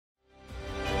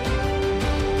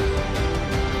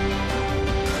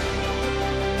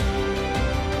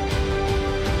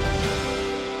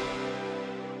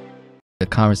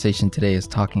conversation today is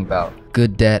talking about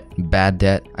good debt, bad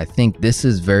debt. I think this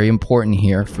is very important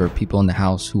here for people in the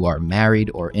house who are married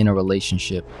or in a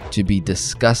relationship to be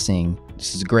discussing.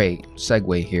 This is a great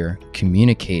segue here,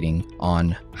 communicating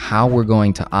on how we're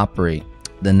going to operate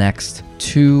the next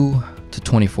 2 to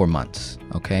 24 months,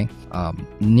 okay?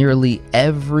 Nearly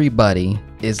everybody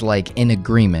is like in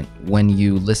agreement when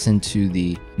you listen to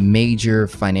the major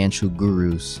financial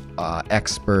gurus,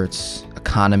 experts,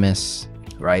 economists,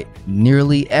 right?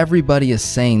 Nearly everybody is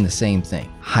saying the same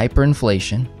thing.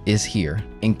 Hyperinflation is here.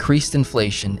 Increased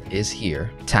inflation is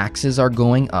here. Taxes are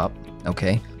going up,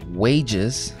 okay?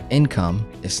 Wages, income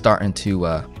is starting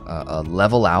to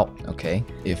level out, okay?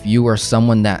 If you are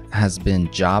someone that has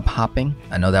been job hopping,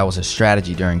 I know that was a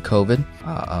strategy during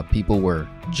COVID. People were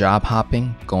job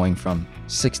hopping, going from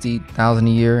 60,000 a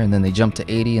year, and then they jumped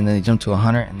to 80, and then they jumped to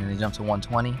 100, and then they jumped to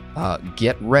 120.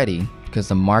 Get ready, because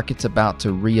the market's about to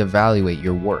reevaluate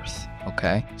your worth.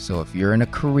 Okay, so if you're in a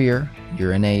career,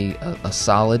 you're in a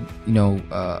solid,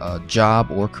 a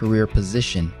job or career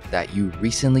position that you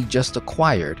recently just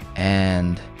acquired,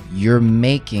 and you're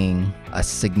making a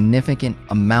significant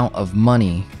amount of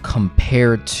money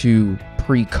compared to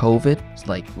pre-COVID, it's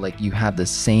like you have the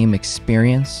same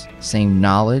experience, same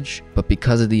knowledge, but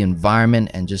because of the environment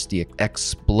and just the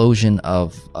explosion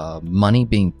of money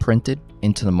being printed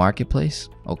into the marketplace,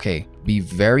 okay, be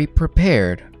very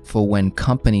prepared for when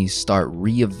companies start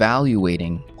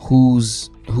reevaluating who's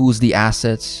the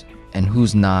assets and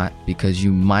who's not, because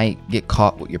you might get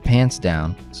caught with your pants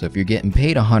down. So if you're getting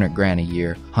paid 100 grand a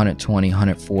year, 120,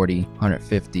 140,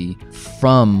 150,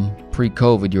 from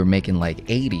pre-COVID, you were making like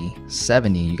 80,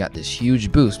 70, you got this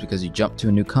huge boost because you jumped to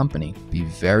a new company. Be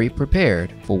very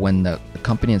prepared for when the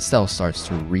company itself starts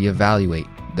to reevaluate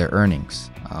their earnings.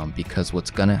 Because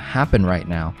what's gonna happen right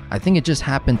now, I think it just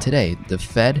happened today, the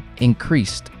Fed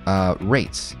increased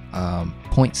rates,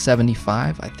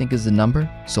 0.75 I think is the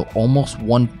number, so almost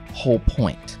 1 whole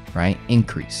point, right,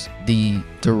 increase. The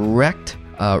direct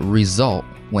result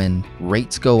when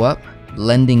rates go up,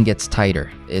 lending gets tighter.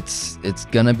 It's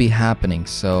gonna be happening.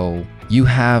 So you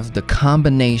have the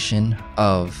combination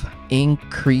of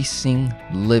increasing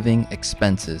living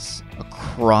expenses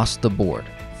across the board,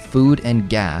 food and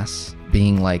gas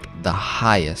being like the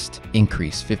highest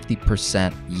increase,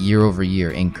 50% year over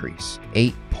year increase.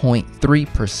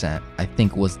 8.3% I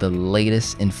think was the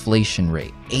latest inflation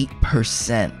rate.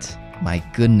 8%, my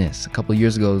goodness. A couple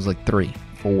years ago it was like 3,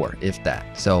 4, if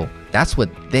that. So that's what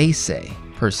they say,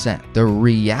 percent. The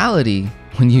reality,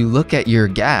 when you look at your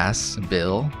gas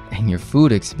bill and your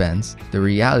food expense, the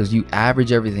reality is you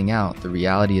average everything out. The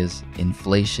reality is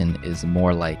inflation is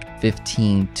more like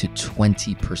 15 to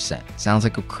 20%. Sounds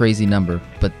like a crazy number,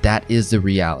 but that is the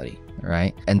reality,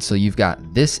 right? And so you've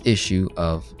got this issue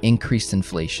of increased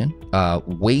inflation.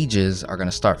 Wages are going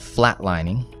to start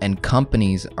flatlining, and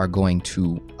companies are going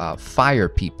to fire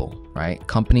people, right?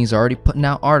 Companies are already putting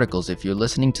out articles. If you're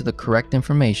listening to the correct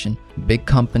information, big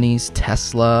companies,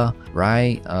 Tesla,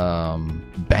 right?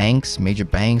 Banks, major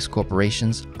banks,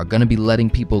 corporations are going to be letting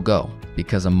people go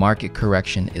because a market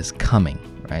correction is coming,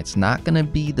 right? It's not going to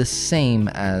be the same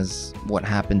as what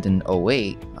happened in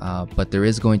 08, but there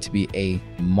is going to be a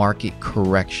market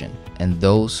correction. And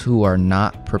those who are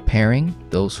not preparing,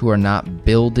 those who are not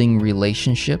building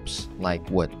relationships like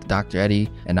what Dr. Eddie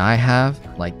and I have,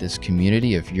 like this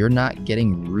community, if you're not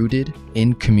getting rooted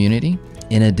in community,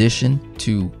 in addition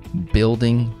to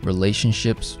building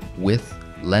relationships with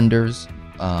lenders,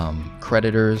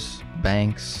 creditors,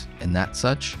 banks, and that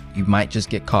such, you might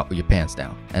just get caught with your pants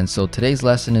down. And so today's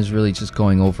lesson is really just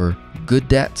going over good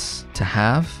debts to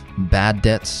have, bad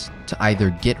debts to either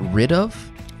get rid of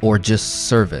or just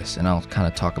service. And I'll kind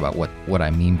of talk about what I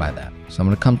mean by that. So I'm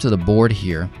going to come to the board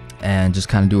here and just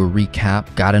kind of do a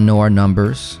recap. Got to know our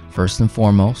numbers first and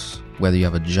foremost, whether you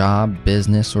have a job,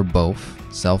 business, or both.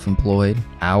 Self-employed,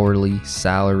 hourly,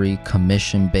 salary,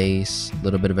 commission base, a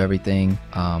little bit of everything.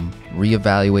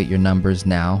 Reevaluate your numbers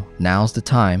now. Now's the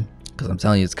time, because I'm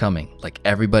telling you it's coming. Like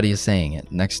everybody is saying it.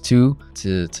 Next 2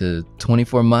 to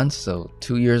 24 months, so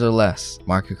 2 years or less,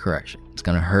 market correction. It's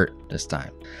gonna hurt this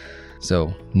time.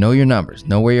 So know your numbers,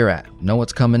 know where you're at, know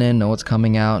what's coming in, know what's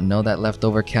coming out, know that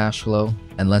leftover cash flow,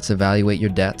 and let's evaluate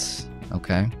your debts,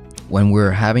 okay? When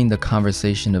we're having the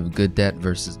conversation of good debt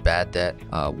versus bad debt,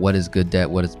 what is good debt,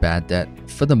 what is bad debt?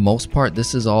 For the most part,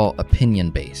 this is all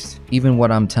opinion-based. Even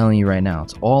what I'm telling you right now,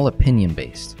 it's all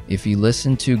opinion-based. If you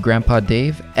listen to Grandpa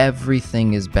Dave,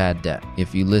 everything is bad debt.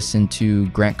 If you listen to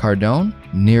Grant Cardone,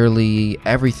 nearly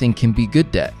everything can be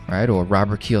good debt, right? Or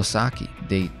Robert Kiyosaki.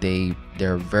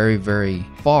 They're very, very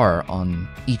far on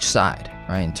each side,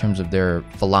 right? In terms of their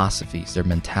philosophies, their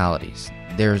mentalities.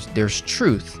 there's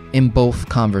truth in both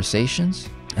conversations.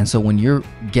 And so when you're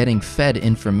getting fed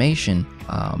information,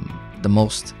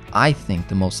 I think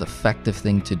the most effective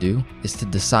thing to do is to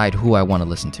decide who I want to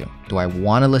listen to. Do I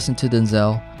want to listen to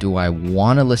Denzel? Do I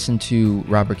want to listen to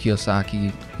Robert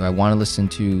Kiyosaki? Do I want to listen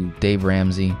to Dave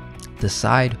Ramsey?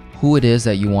 Decide who it is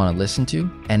that you want to listen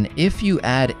to. And if you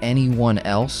add anyone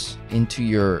else into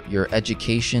your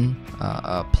education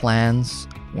plans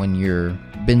when you're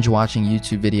binge watching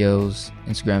YouTube videos,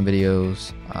 Instagram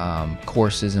videos,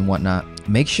 courses and whatnot,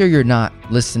 make sure you're not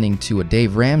listening to a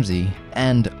Dave Ramsey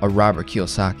and a Robert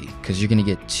Kiyosaki, because you're going to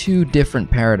get two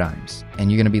different paradigms and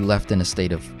you're going to be left in a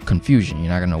state of confusion.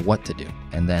 You're not going to know what to do.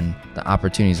 And then the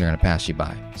opportunities are going to pass you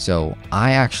by. So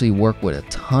I actually work with a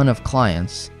ton of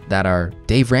clients that are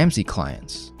Dave Ramsey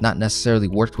clients, not necessarily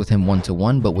worked with him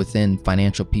one-to-one, but within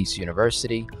Financial Peace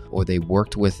University, or they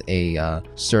worked with a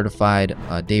certified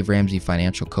Dave Ramsey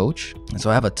financial coach. And so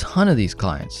I have a ton of these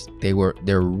clients.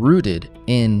 They're rooted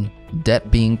in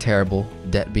debt being terrible,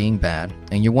 debt being bad.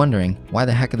 And you're wondering, why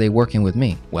the heck are they working with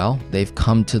me? Well, they've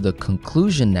come to the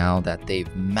conclusion now that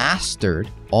they've mastered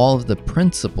all of the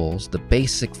principles, the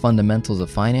basic fundamentals of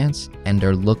finance, and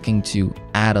they're looking to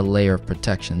add a layer of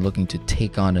protection, looking to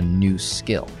take on a new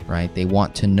skill, right? They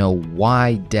want to know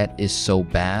why debt is so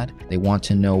bad. They want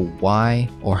to know why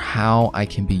or how I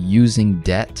can be using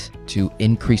debt to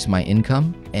increase my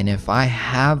income. And if I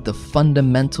have the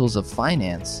fundamentals of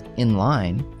finance in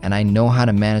line and I know how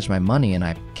to manage my money and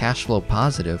I'm cash flow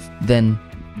positive, then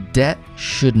debt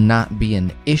should not be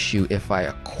an issue if I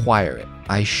acquire it.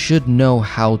 I should know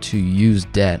how to use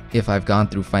debt if I've gone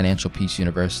through Financial Peace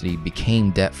University,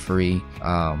 became debt-free.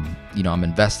 I'm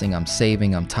investing, I'm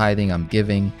saving, I'm tithing, I'm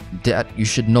giving. Debt, you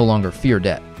should no longer fear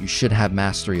debt. You should have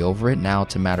mastery over it. Now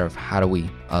it's a matter of how do we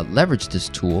leverage this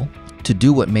tool to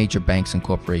do what major banks and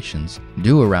corporations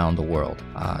do around the world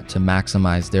to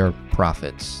maximize their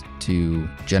profits, to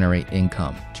generate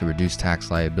income, to reduce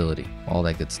tax liability, all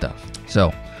that good stuff.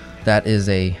 So that is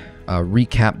a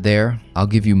recap there. I'll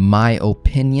give you my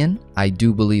opinion. I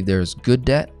do believe there's good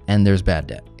debt and there's bad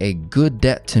debt. A good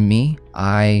debt to me,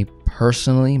 I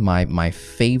personally, my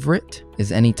favorite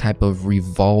is any type of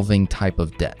revolving type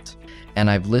of debt. And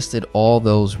I've listed all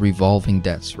those revolving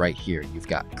debts right here. You've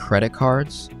got credit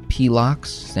cards, HELOCs,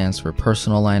 stands for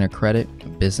personal line of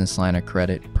credit, business line of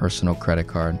credit, personal credit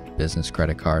card, business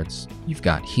credit cards. You've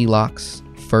got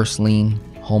HELOCs, first lien,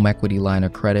 home equity line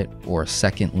of credit, or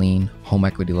second lien home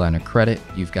equity line of credit.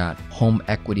 You've got home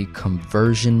equity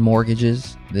conversion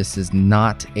mortgages. This is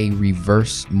not a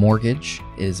reverse mortgage.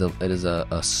 It is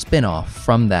a spin-off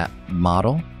from that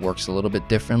model. Works a little bit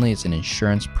differently. It's an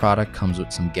insurance product, comes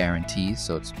with some guarantees,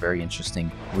 so it's a very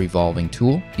interesting revolving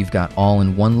tool. You've got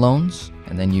all-in-one loans,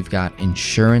 and then you've got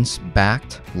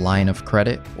insurance-backed line of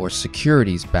credit or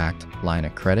securities-backed line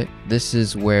of credit. This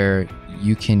is where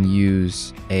you can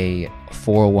use a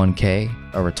 401k,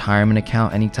 a retirement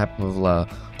account, any type of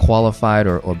qualified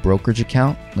or brokerage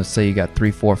account. Let's say you got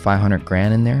 300, 400, 500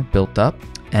 grand in there built up,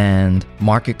 and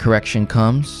market correction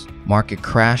comes, market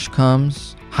crash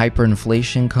comes,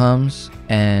 hyperinflation comes,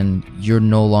 and you're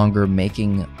no longer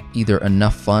making either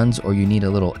enough funds or you need a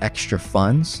little extra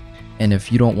funds. And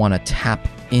if you don't want to tap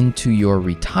into your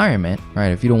retirement, right?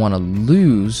 If you don't want to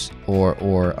lose or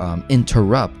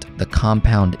interrupt the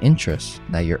compound interest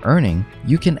that you're earning,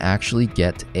 you can actually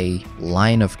get a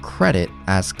line of credit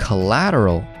as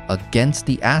collateral against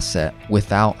the asset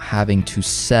without having to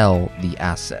sell the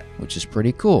asset, which is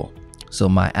pretty cool. So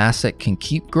my asset can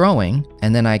keep growing,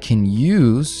 and then I can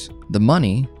use the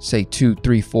money, say 200,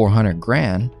 300, 400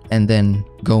 grand, and then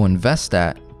go invest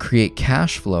that, create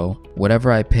cash flow.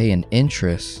 Whatever I pay in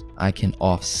interest, I can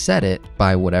offset it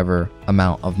by whatever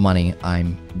amount of money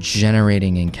I'm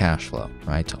generating in cash flow,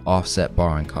 right? To offset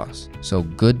borrowing costs. So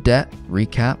good debt,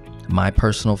 recap, my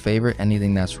personal favorite,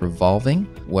 anything that's revolving.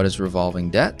 What is revolving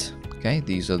debt? Okay,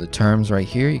 these are the terms right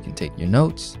here. You can take your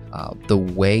notes. The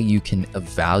way you can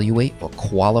evaluate or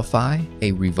qualify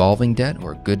a revolving debt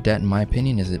or good debt, in my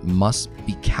opinion, is it must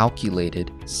be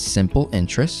calculated simple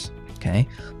interest. Okay,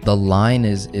 the line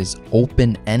is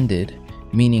open-ended,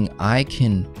 meaning I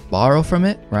can borrow from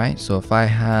it, right? So if I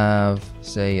have,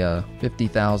 say, a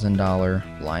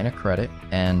 $50,000 line of credit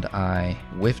and I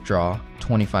withdraw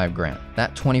 25 grand,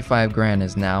 that 25 grand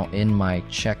is now in my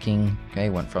checking.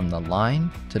 Okay, went from the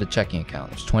line to the checking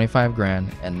account. There's 25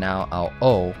 grand, and now I'll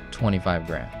owe 25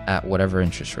 grand at whatever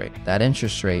interest rate. That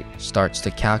interest rate starts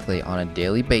to calculate on a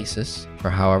daily basis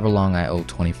for however long I owe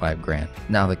 25 grand.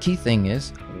 Now the key thing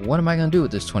is, what am I gonna do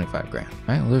with this 25 grand,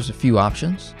 right? Well, there's a few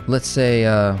options. Let's say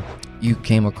you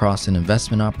came across an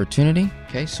investment opportunity.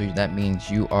 Okay, so that means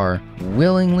you are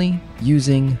willingly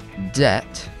using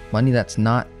debt, money that's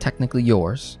not technically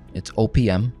yours. It's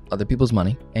OPM, other people's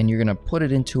money, and you're gonna put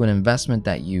it into an investment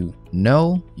that you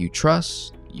know, you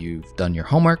trust, you've done your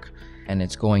homework, and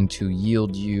it's going to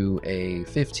yield you a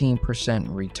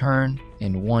 15% return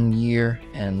in 1 year.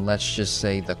 And let's just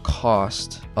say the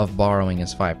cost of borrowing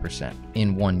is 5%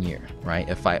 in 1 year, right?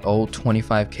 If I owe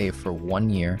 25K for 1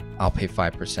 year, I'll pay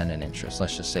 5% in interest.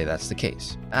 Let's just say that's the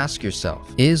case. Ask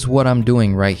yourself, is what I'm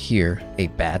doing right here a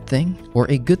bad thing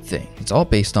or a good thing? It's all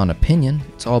based on opinion.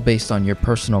 It's all based on your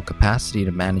personal capacity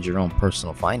to manage your own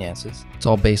personal finances. It's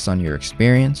all based on your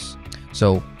experience.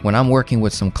 So when I'm working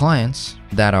with some clients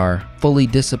that are fully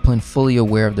disciplined, fully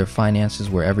aware of their finances,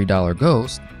 where every dollar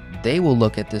goes, they will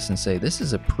look at this and say, this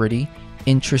is a pretty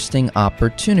interesting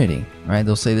opportunity, right?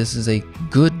 They'll say this is a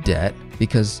good debt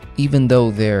because even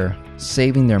though they're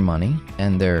saving their money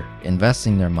and they're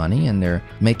investing their money and they're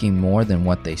making more than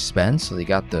what they spend, so they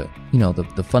got the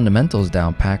fundamentals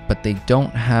down packed, but they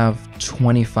don't have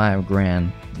 25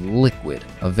 grand liquid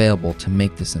available to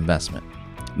make this investment.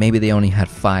 Maybe they only had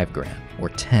 5 grand or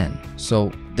 10.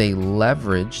 So they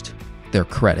leveraged their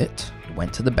credit,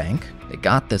 went to the bank, they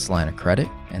got this line of credit,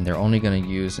 and they're only going to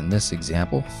use, in this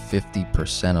example,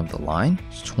 50% of the line.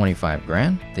 It's 25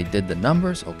 grand. They did the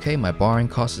numbers. Okay, my borrowing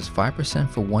cost is 5%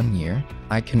 for 1 year.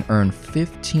 I can earn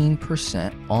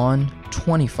 15% on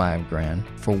 25 grand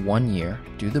for 1 year.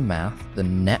 Do the math. The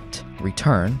net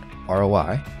return,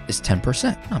 ROI, is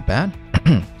 10%. Not bad.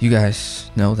 You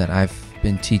guys know that I've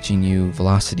been teaching you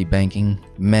velocity banking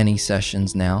many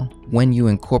sessions now. When you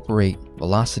incorporate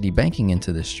velocity banking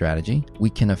into this strategy,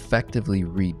 we can effectively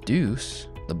reduce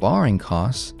the borrowing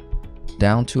costs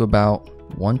down to about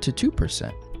 1 to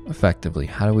 2% effectively.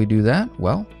 How do we do that?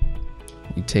 Well,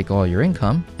 you take all your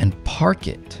income and park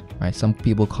it, right? Some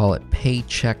people call it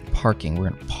paycheck parking.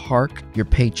 We're gonna park your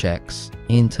paychecks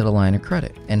into the line of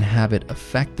credit and have it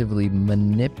effectively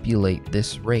manipulate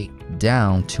this rate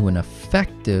down to an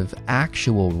effective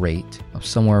actual rate of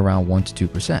somewhere around 1 to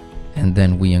 2%. And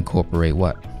then we incorporate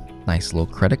what? Nice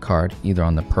little credit card, either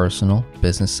on the personal,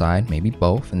 business side, maybe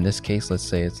both. In this case, let's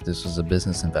say this was a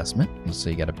business investment. Let's say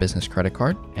you got a business credit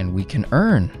card, and we can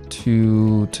earn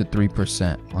 2 to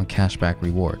 3% on cashback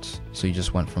rewards. So you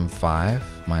just went from 5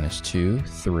 minus 2,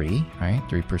 3, right?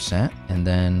 3%. And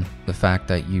then the fact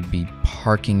that you'd be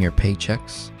parking your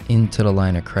paychecks into the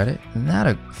line of credit, and that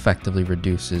effectively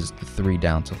reduces the 3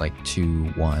 down to like 2,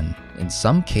 1. In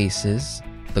some cases,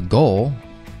 the goal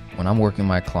when I'm working with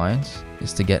my clients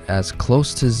is to get as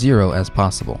close to 0 as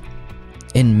possible.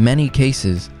 In many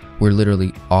cases, we're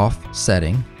literally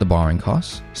offsetting the borrowing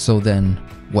costs. So then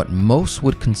what most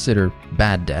would consider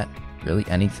bad debt, really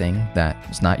anything that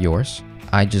is not yours,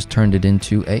 I just turned it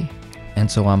into A. And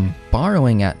so I'm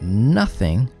borrowing at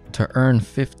nothing to earn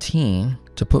 15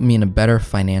 to put me in a better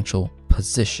financial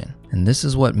position. And this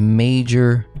is what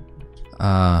major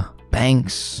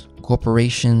banks,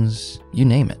 corporations, you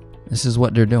name it. This is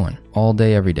what they're doing all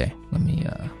day, every day. Let me,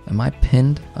 am I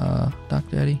pinned,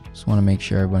 Dr. Eddie? Just want to make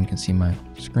sure everyone can see my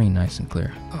screen nice and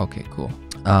clear. Okay, cool.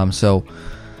 So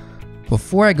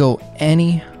before I go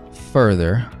any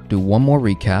further, do one more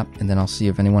recap, and then I'll see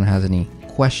if anyone has any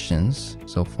questions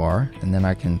so far, and then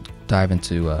I can dive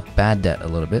into bad debt a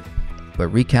little bit. But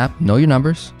recap, know your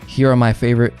numbers. Here are my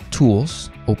favorite tools,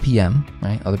 OPM,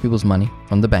 right? Other people's money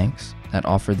from the banks that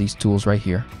offer these tools right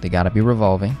here. They gotta be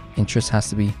revolving. Interest has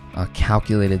to be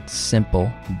calculated,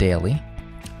 simple, daily,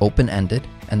 open-ended.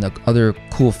 And the other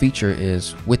cool feature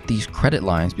is with these credit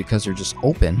lines, because they're just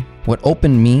open, what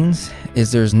open means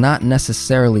is there's not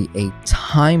necessarily a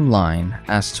timeline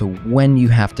as to when you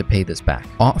have to pay this back.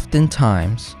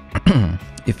 Oftentimes,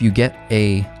 if you get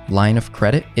a line of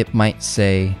credit, it might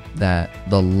say that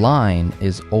the line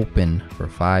is open for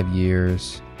 5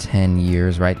 years, 10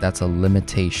 years, right? That's a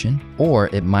limitation. Or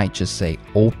it might just say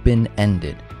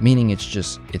open-ended, meaning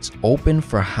it's open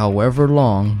for however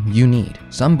long you need.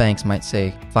 Some banks might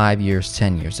say 5 years,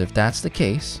 10 years. If that's the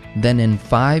case, then in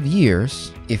 5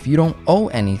 years, if you don't owe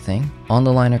anything on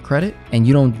the line of credit and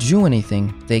you don't do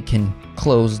anything, they can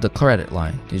close the credit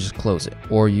line. You just close it.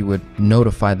 Or you would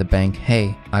notify the bank,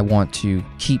 hey, I want to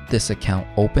keep this account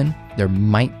open. There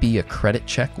might be a credit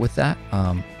check with that.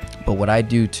 But what I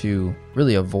do to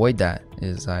really avoid that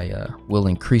is I will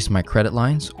increase my credit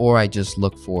lines, or I just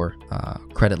look for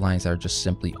credit lines that are just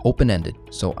simply open-ended.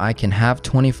 So I can have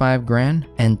 25 grand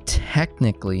and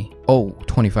technically owe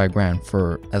 25 grand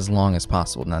for as long as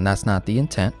possible. Now, that's not the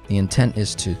intent. The intent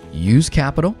is to use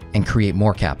capital and create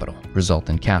more capital,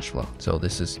 result in cash flow. So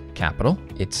this is capital.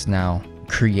 It's now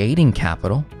creating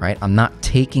capital, right? I'm not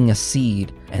taking a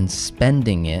seed and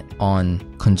spending it on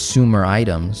consumer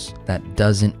items that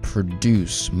doesn't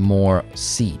produce more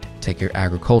seed. Take your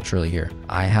agriculturally here.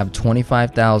 I have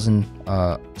 25,000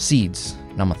 seeds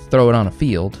and I'm gonna throw it on a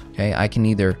field. Okay, I can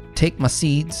either take my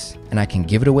seeds and I can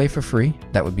give it away for free.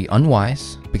 That would be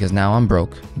unwise because now I'm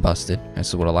broke, busted.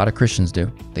 That's what a lot of Christians do.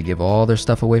 They give all their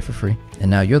stuff away for free and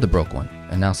now you're the broke one.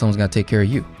 And now someone's gonna take care of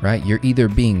you, right? You're either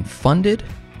being funded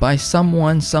by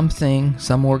someone, something,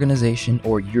 some organization,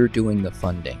 or you're doing the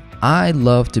funding. I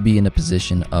love to be in a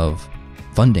position of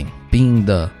funding, being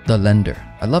the lender.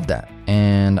 I love that.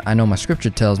 And I know my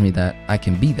scripture tells me that I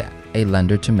can be that, a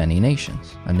lender to many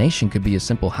nations. A nation could be a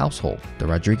simple household, the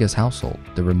Rodriguez household,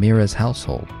 the Ramirez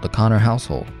household, the Connor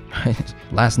household. Right?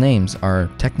 Last names are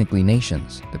technically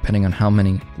nations, depending on how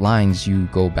many lines you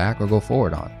go back or go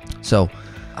forward on. So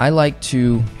I like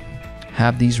to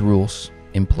have these rules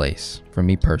in place for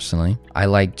me personally. I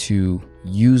like to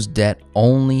use debt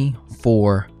only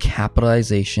for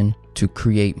capitalization to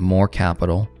create more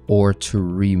capital or to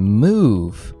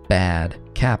remove bad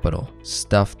capital,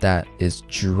 stuff that is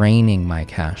draining my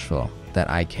cash flow that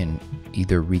I can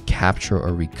either recapture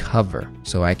or recover.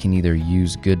 So I can either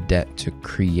use good debt to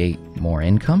create more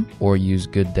income or use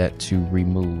good debt to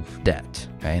remove debt.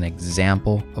 Okay? An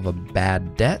example of a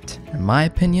bad debt, in my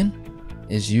opinion,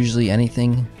 is usually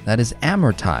anything that is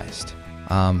amortized.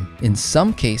 In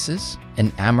some cases,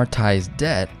 an amortized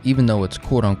debt, even though it's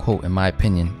quote unquote, in my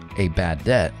opinion, a bad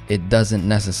debt, it doesn't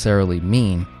necessarily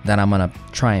mean that I'm gonna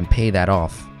try and pay that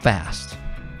off fast.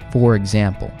 For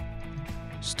example,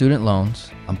 student loans,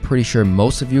 I'm pretty sure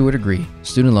most of you would agree,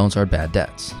 student loans are bad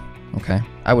debts, okay?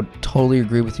 I would totally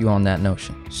agree with you on that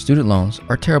notion. Student loans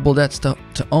are terrible debts to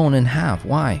own and have.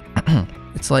 Why?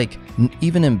 It's like,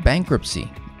 even in bankruptcy,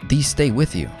 these stay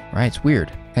with you, right? It's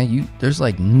weird. Okay, there's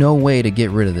like no way to get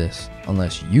rid of this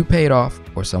unless you pay it off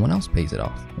or someone else pays it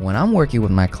off. When I'm working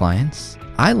with my clients,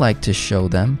 I like to show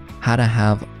them how to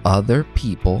have other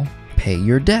people pay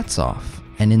your debts off.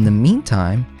 And in the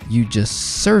meantime, you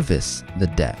just service the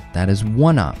debt. That is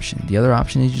one option. The other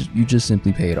option is you just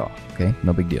simply pay it off. Okay,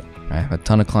 no big deal. I have a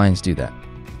ton of clients do that.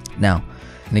 Now,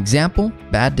 an example,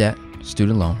 bad debt,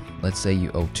 student loan. Let's say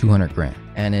you owe 200 grand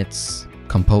and it's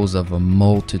composed of a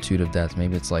multitude of debts.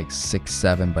 Maybe it's like 6,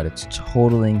 7, but it's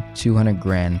totaling 200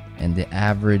 grand and the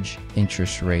average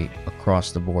interest rate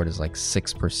across the board is like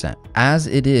 6%. As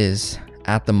it is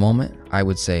at the moment, I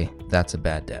would say that's a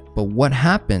bad debt. But what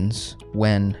happens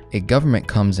when a government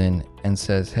comes in and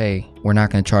says, hey, we're not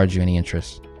going to charge you any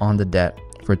interest on the debt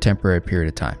for a temporary period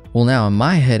of time? Well, now in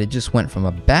my head, it just went from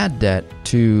a bad debt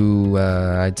to,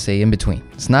 I'd say, in between.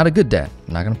 It's not a good debt.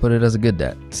 I'm not going to put it as a good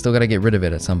debt. Still got to get rid of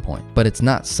it at some point. But it's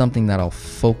not something that I'll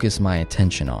focus my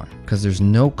attention on because there's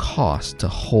no cost to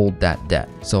hold that debt.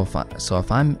 So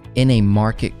if I'm in a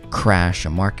market crash, a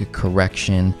market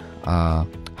correction,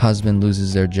 husband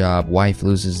loses their job, wife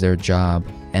loses their job,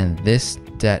 and this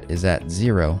debt is at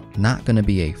zero, not going to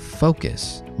be a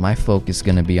focus. My focus is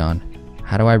going to be on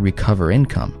how do I recover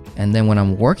income? And then when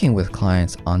I'm working with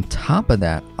clients, on top of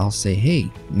that, I'll say,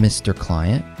 hey, Mr.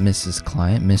 Client, Mrs.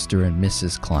 Client, Mr. and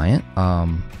Mrs. Client,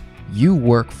 you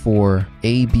work for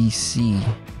ABC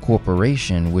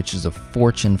Corporation, which is a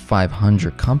Fortune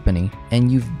 500 company,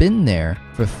 and you've been there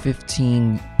for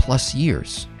 15 plus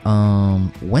years.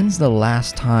 When's the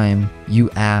last time you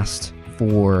asked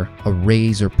for a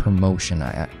raise or promotion?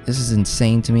 This is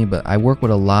insane to me, but I work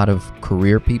with a lot of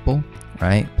career people,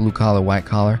 right? Blue collar, white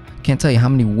collar. Can't tell you how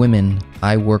many women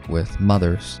I work with,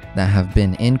 mothers, that have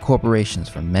been in corporations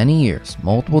for many years,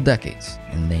 multiple decades,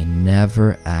 and they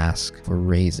never ask for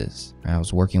raises. I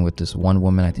was working with this one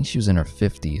woman, I think she was in her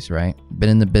 50s, right? Been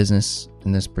in the business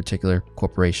in this particular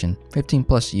corporation, 15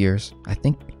 plus years, I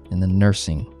think in the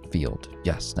nursing field.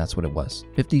 Yes, that's what it was.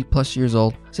 50 plus years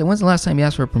old. I said, when's the last time you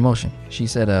asked for a promotion? She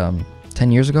said,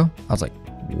 10 years ago. I was like,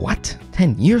 what?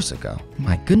 10 years ago?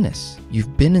 My goodness.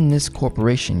 You've been in this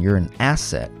corporation. You're an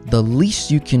asset. The least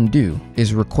you can do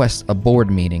is request a board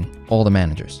meeting, all the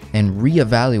managers, and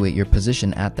reevaluate your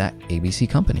position at that ABC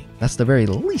company. That's the very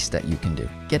least that you can do.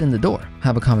 Get in the door.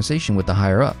 Have a conversation with the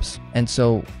higher ups. And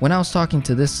so when I was talking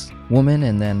to this woman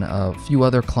and then a few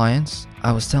other clients,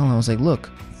 I was telling them, I was like, look,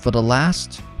 for the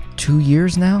last 2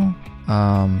 years now,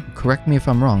 correct me if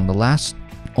I'm wrong, the last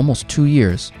almost 2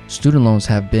 years, student loans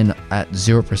have been at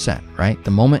 0%, right?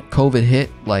 The moment COVID hit,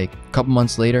 like a couple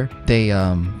months later, they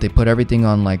put everything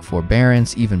on like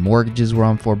forbearance, even mortgages were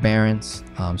on forbearance.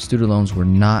 Student loans were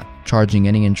not charging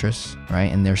any interest,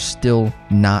 right? And they're still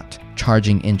not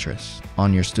charging interest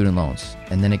on your student loans.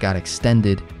 And then it got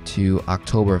extended to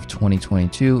October of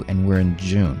 2022 and we're in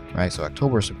June, right? So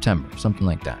October or September, something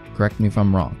like that. Correct me if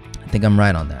I'm wrong. I think I'm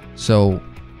right on that. So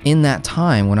in that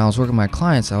time when I was working with my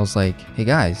clients, I was like, hey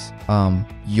guys,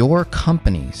 your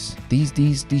companies,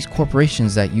 these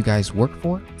corporations that you guys work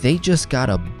for, they just got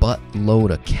a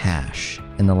buttload of cash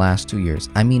in the last 2 years.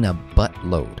 I mean a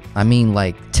buttload. I mean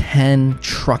like 10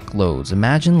 truckloads.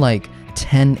 Imagine like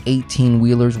 10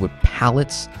 18-wheelers with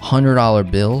pallets,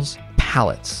 $100 bills,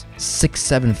 pallets,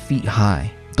 6-7 feet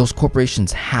high. Those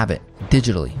corporations have it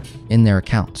digitally in their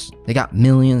accounts. They got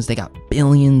millions, they got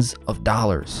billions of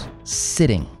dollars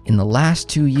sitting. In the last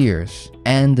 2 years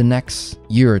and the next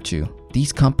year or two,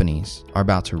 these companies are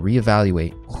about to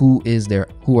reevaluate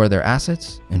who are their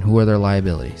assets and who are their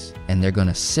liabilities. And they're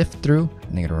gonna sift through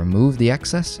and they're gonna remove the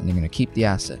excess and they're gonna keep the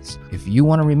assets. If you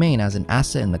wanna remain as an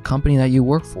asset in the company that you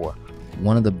work for,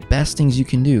 one of the best things you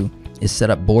can do is set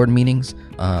up board meetings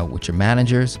with your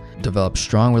managers, develop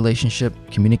strong relationship,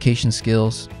 communication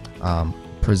skills,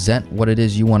 present what it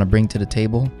is you want to bring to the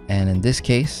table. And in this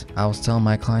case, I was telling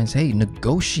my clients, hey,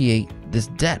 negotiate this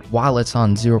debt while it's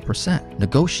on 0%.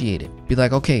 Negotiate it. Be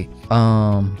like, okay,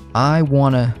 I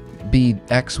want to be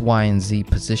X, Y, and Z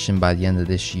position by the end of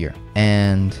this year.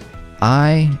 And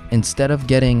instead of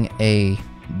getting a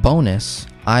bonus,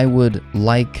 I would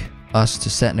like us to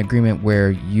set an agreement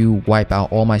where you wipe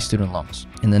out all my student loans.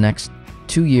 In the next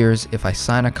 2 years, if I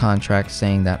sign a contract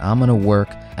saying that I'm gonna work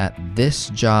at this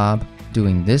job,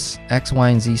 doing this X, Y,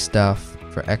 and Z stuff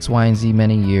for X, Y, and Z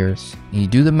many years, and you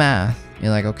do the math,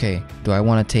 you're like, okay, do I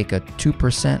wanna take a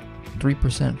 2%,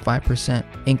 3%, 5%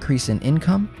 increase in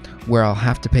income where I'll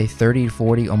have to pay 30,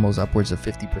 40, almost upwards of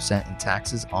 50% in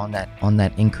taxes on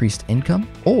that increased income?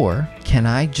 Or can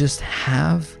I just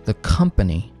have the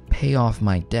company pay off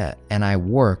my debt and I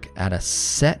work at a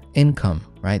set income,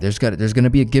 right? There's going to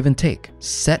be a give and take.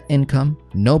 Set income,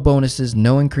 no bonuses,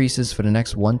 no increases for the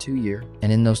next 1-2 years.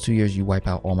 And in those 2 years, you wipe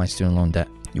out all my student loan debt.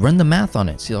 You run the math on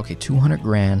it. See, okay, 200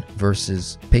 grand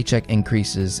versus paycheck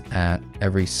increases at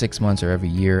every 6 months or every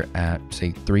year at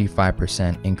say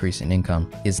 3-5% increase in income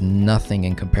is nothing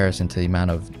in comparison to the amount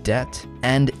of debt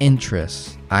and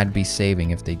interest I'd be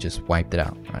saving if they just wiped it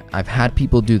out, right? I've had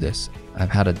people do this. I've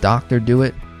had a doctor do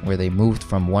it where they moved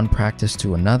from one practice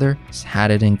to another,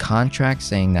 had it in contract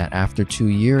saying that after 2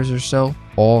 years or so,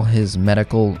 all his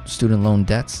medical student loan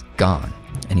debts gone.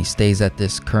 And he stays at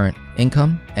this current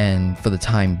income. And for the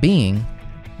time being,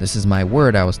 this is my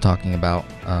word I was talking about,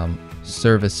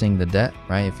 servicing the debt,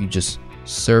 right? If you just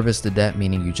service the debt,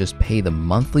 meaning you just pay the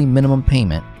monthly minimum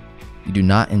payment, you do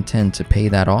not intend to pay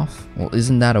that off. Well,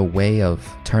 isn't that a way of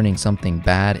turning something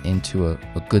bad into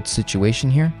a good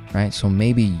situation here, right? So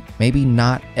maybe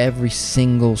not every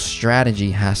single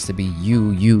strategy has to be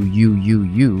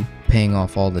you paying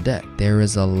off all the debt. There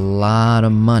is a lot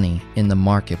of money in the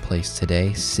marketplace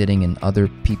today sitting in other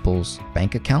people's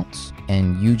bank accounts,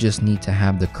 and you just need to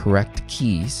have the correct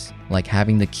keys, like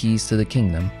having the keys to the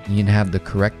kingdom. You need to have the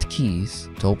correct keys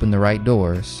to open the right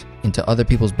doors into other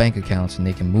people's bank accounts, and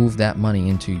they can move that money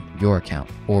into your account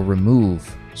or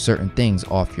remove certain things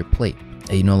off your plate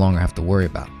that you no longer have to worry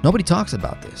about. Nobody talks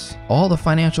about this. All the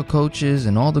financial coaches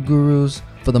and all the gurus,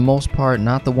 for the most part,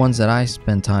 not the ones that I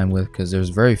spend time with, because there's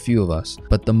very few of us,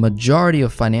 but the majority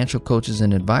of financial coaches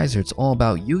and advisors, it's all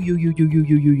about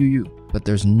you. But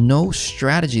there's no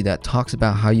strategy that talks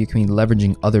about how you can be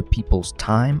leveraging other people's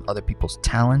time, other people's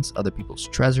talents, other people's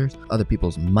treasures, other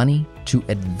people's money to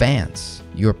advance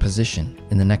your position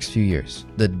in the next few years.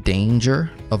 The danger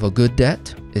of a good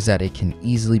debt is that it can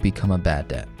easily become a bad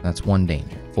debt. That's one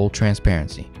danger. Full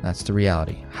transparency. That's the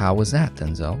reality. How is that,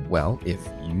 Denzel? Well, if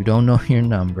you don't know your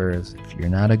numbers, if you're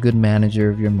not a good manager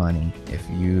of your money, if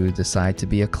you decide to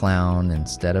be a clown,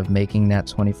 instead of making that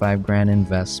 25 grand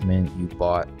investment, you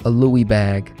bought a Louis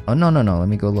bag. Oh, no. Let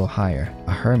me go a little higher.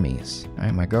 A Hermes. All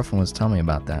right, my girlfriend was telling me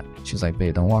about that. She was like,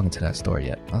 babe, don't walk into that store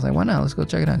yet. I was like, why not? Let's go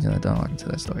check it out. She's like, don't walk into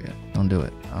that store yet. Don't do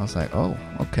it. I was like, oh,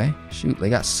 okay. Shoot, they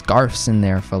got scarves in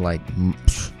there for like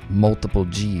multiple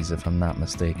G's, if I'm not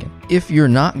mistaken. If you're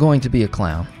not going to be a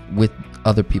clown with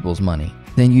other people's money,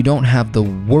 then you don't have the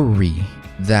worry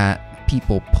that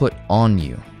people put on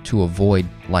you to avoid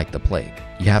like the plague.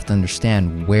 You have to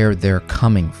understand where they're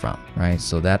coming from, right?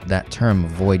 So that term,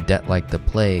 avoid debt like the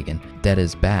plague and debt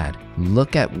is bad.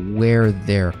 Look at where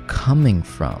they're coming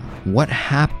from. What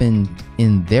happened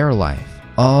in their life?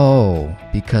 Oh,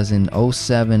 because in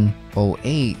 07,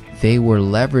 08, they were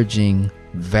leveraging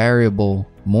variable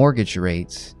mortgage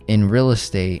rates in real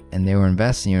estate and they were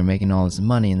investing and making all this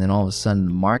money, and then all of a sudden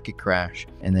the market crashed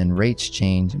and then rates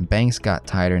changed and banks got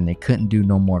tighter and they couldn't do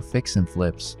no more fix and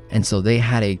flips. And so they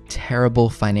had a terrible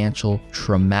financial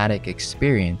traumatic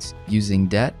experience using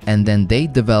debt, and then they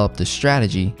developed a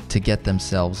strategy to get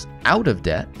themselves out of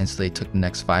debt. And so they took the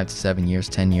next 5 to 7 years,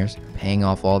 10 years, paying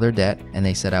off all their debt, and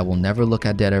they said, I will never look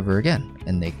at debt ever again.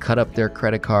 And they cut up their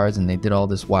credit cards and they did all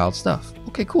this wild stuff.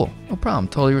 Okay, cool, no problem,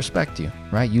 totally respect you,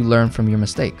 right? You learn from your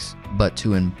mistakes. But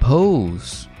to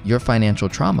impose your financial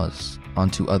traumas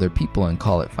onto other people and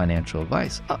call it financial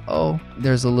advice,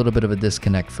 there's a little bit of a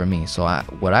disconnect for me. So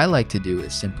what I like to do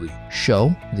is simply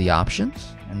show the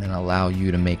options and then allow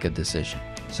you to make a decision.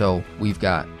 So we've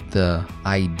got the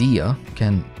idea,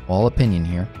 again, all opinion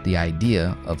here, the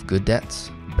idea of good debts,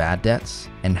 bad debts,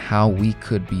 and how we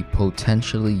could be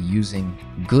potentially using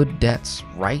good debts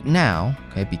right now,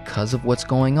 okay, because of what's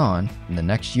going on in the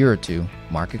next year or two.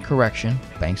 Market correction,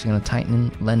 banks are going to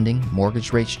tighten lending,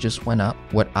 mortgage rates just went up.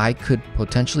 What I could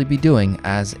potentially be doing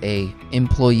as a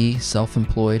employee,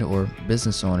 self-employed, or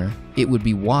business owner, it would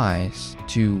be wise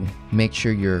to make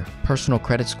sure your personal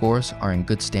credit scores are in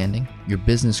good standing, your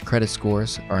business credit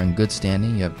scores are in good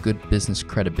standing, you have good business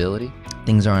credibility,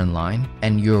 things are in line,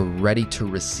 and you're ready to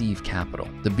receive capital.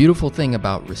 The beautiful thing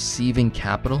about receiving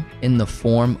capital in the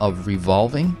form of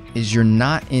revolving is you're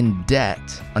not in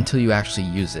debt until you actually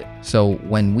use it. So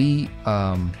when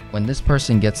this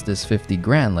person gets this 50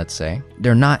 grand, let's say,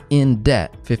 they're not in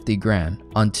debt 50 grand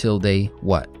until they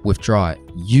withdraw it,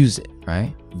 use it,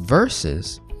 right?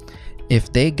 Versus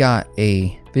if they got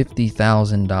a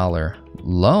 $50,000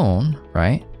 loan,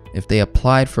 right? If they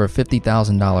applied for a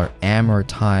 $50,000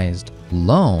 amortized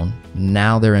loan,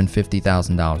 now they're in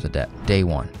 $50,000 of debt. Day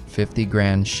one, 50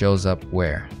 grand shows up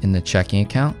where? In the checking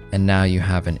account. And now you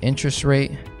have an interest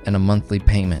rate and a monthly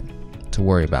payment to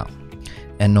worry about.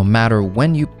 And no matter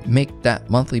when you make that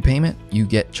monthly payment, you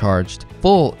get charged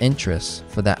full interest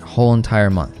for that whole entire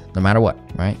month, no matter what,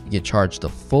 right? You get charged the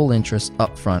full interest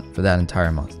up front for that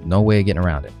entire month. No way of getting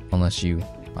around it, unless you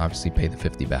obviously pay the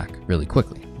 50 back really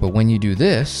quickly. But when you do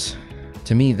this,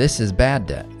 to me, this is bad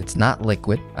debt. It's not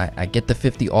liquid. I get the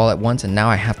 50 all at once, and now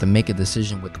I have to make a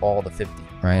decision with all the 50,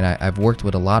 right? I've worked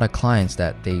with a lot of clients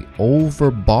that they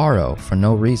over borrow for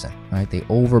no reason, right? They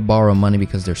over borrow money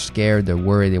because they're scared, they're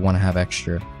worried, they want to have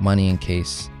extra money in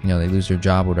case, they lose their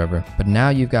job or whatever. But now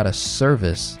you've got to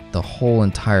service the whole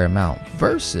entire amount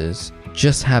versus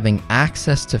just having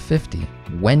access to 50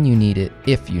 when you need it,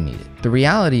 if you need it. The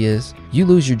reality is you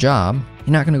lose your job,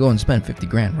 you're not going to go and spend 50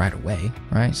 grand right away,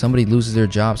 right? Somebody loses their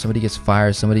job, somebody gets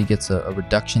fired, somebody gets a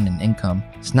reduction in income.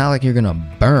 It's not like you're going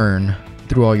to burn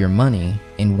through all your money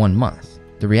in 1 month.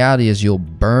 The reality is you'll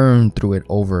burn through it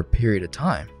over a period of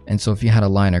time. And so if you had a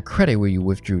line of credit where you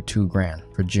withdrew 2 grand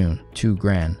for June, 2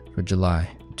 grand for July,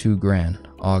 2 grand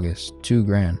August, 2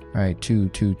 grand, right? 2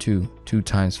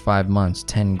 times 5 months,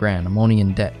 10 grand. I'm only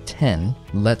in debt 10.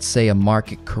 Let's say a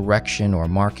market correction or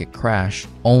market crash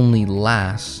only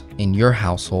lasts in your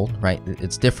household, right?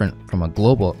 It's different from a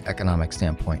global economic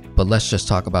standpoint, but let's just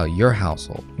talk about your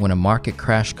household. When a market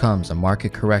crash comes, a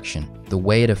market correction, the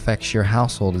way it affects your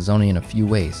household is only in a few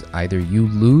ways. Either you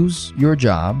lose your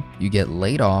job, you get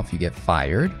laid off, you get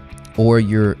fired, or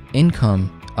your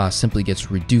income simply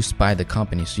gets reduced by the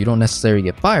company. So you don't necessarily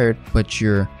get fired, but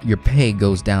your pay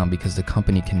goes down because the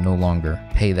company can no longer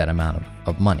pay that amount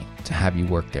of money to have you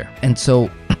work there. And so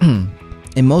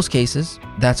in most cases,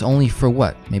 that's only for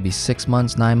what? Maybe 6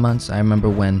 months, 9 months. I remember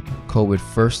when COVID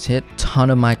first hit, a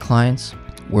ton of my clients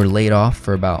were laid off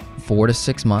for about 4 to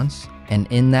 6 months. And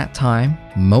in that time,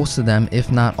 most of them,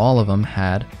 if not all of them,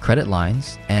 had credit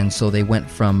lines. And so they went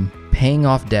from paying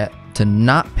off debt to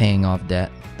not paying off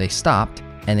debt. They stopped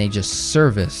and they just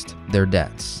serviced their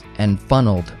debts and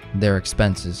funneled their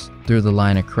expenses through the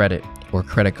line of credit or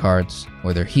credit cards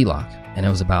or their HELOC. And it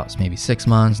was about maybe 6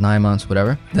 months, 9 months,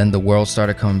 whatever. Then the world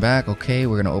started coming back. Okay,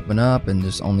 we're gonna open up and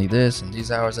there's only this and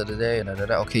these hours of the day.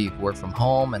 Okay, you can work from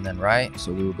home and then, right?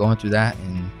 So we were going through that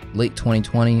in late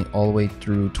 2020 all the way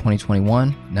through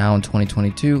 2021. Now in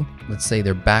 2022, let's say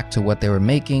they're back to what they were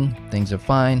making. Things are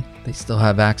fine. They still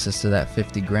have access to that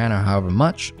 50 grand or however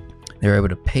much. They're able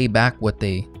to pay back what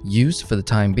they used for the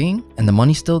time being, and the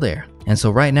money's still there. And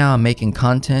so right now I'm making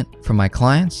content for my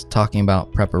clients talking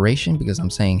about preparation because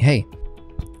I'm saying, hey,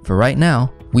 for right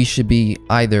now, we should be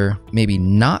either maybe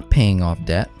not paying off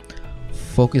debt,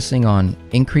 focusing on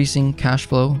increasing cash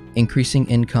flow, increasing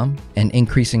income, and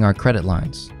increasing our credit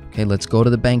lines. Okay, let's go to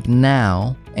the bank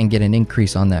now and get an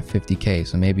increase on that 50K.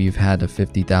 So maybe you've had a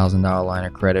 $50,000 line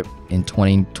of credit in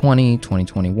 2020,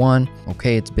 2021.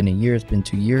 Okay, it's been a year, it's been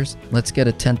 2 years. Let's get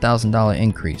a $10,000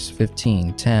 increase,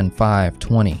 15, 10, 5,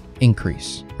 20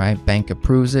 increase, right? Bank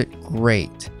approves it,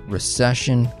 great.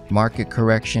 Recession, market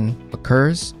correction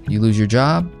occurs, you lose your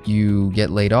job, you get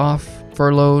laid off,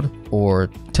 furloughed, or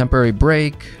temporary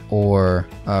break, or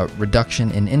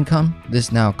reduction in income.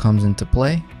 This now comes into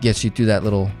play, gets you through that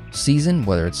little season,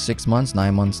 whether it's 6 months,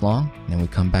 9 months long, and then we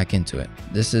come back into it.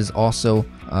 This is also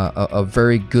a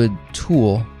very good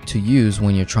tool to use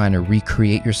when you're trying to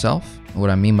recreate yourself. What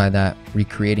I mean by that,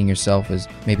 recreating yourself, is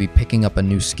maybe picking up a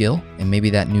new skill, and maybe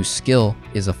that new skill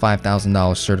is a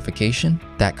 $5,000 certification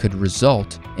that could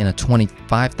result in a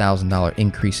 $25,000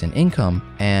 increase in income,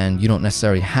 and you don't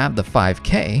necessarily have the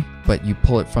 5K, but you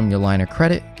pull it from your line of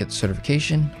credit, get the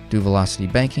certification, do velocity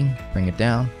banking, bring it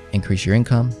down, increase your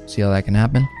income. See how that can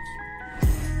happen?